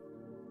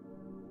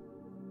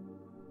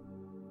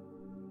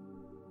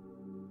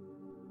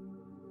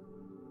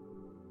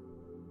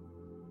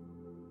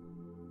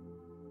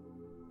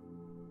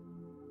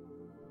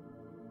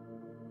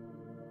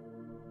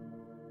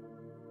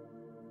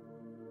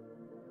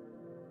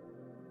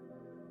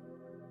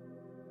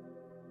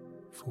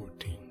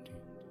 14.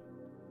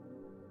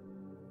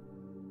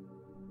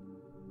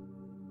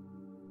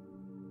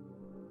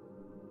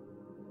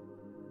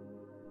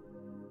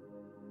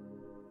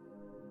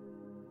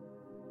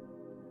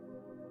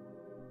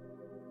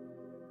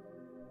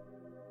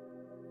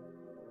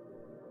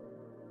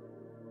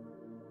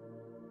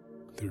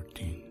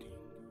 13.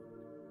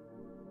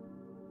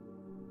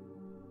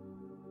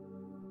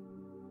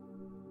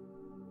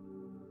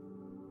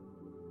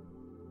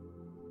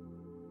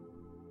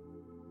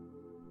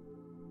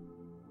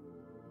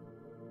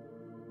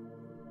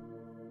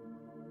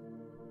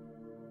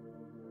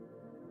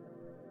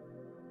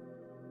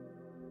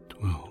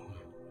 12.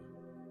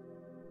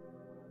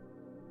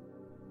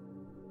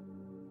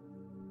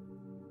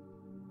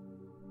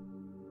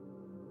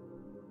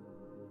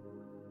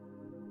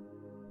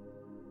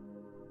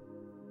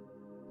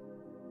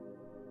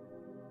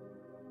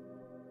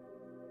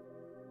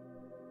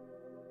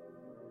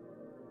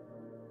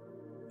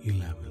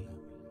 11.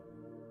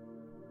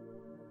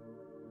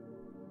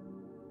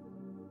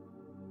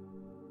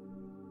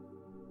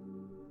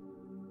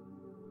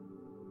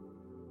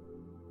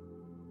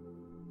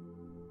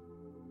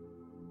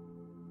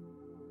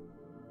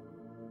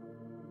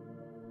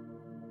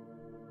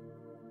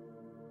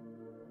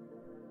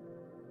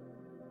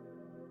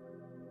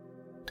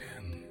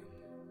 10.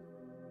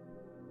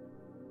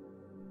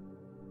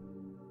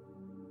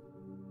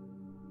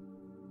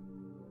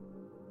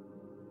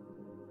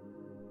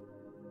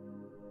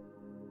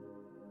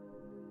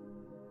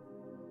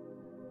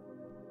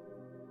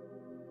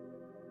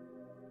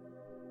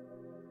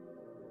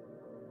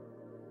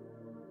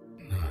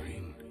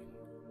 9.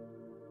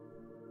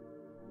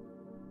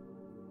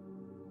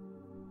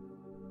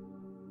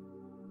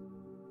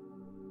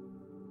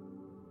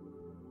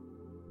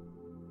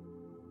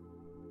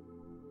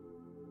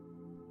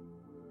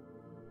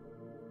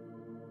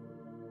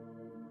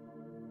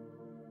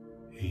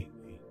 8.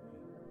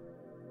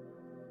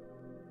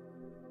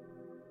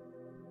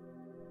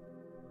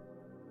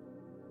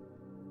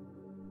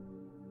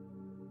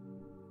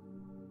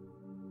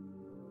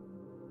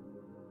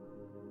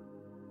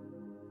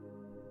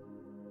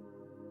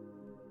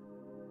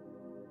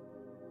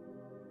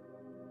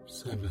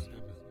 7.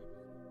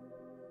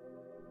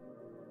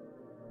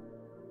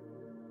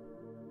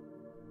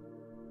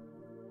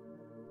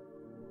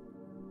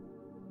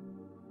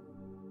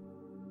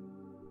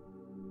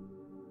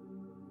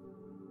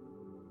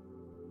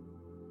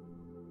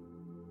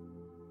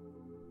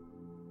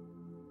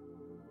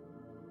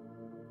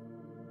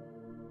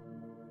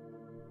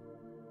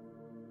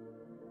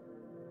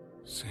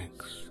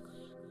 6.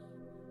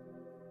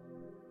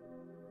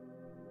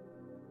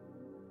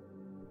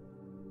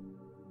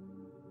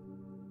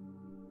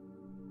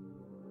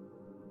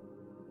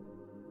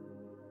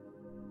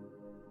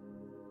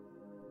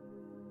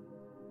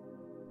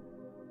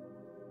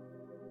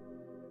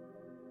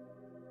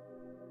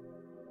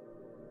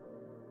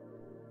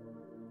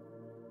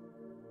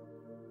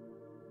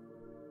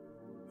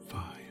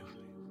 5.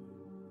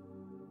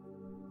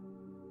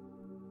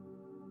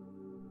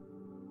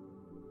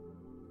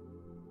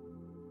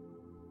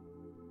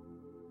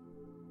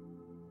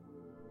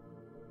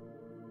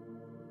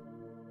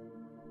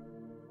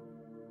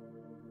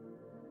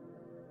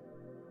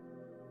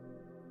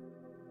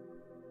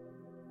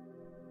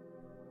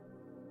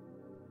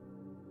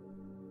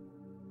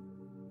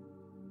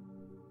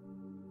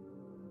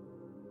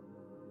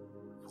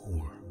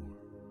 4.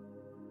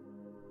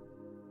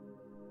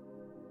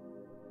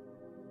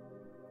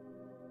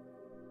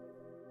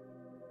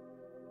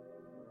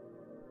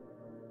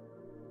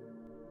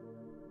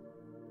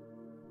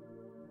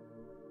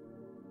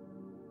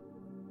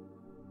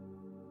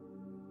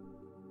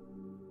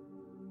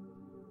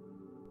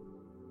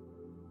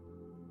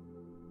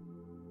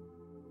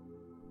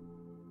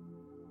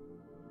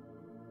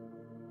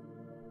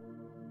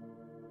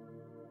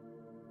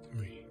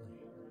 3.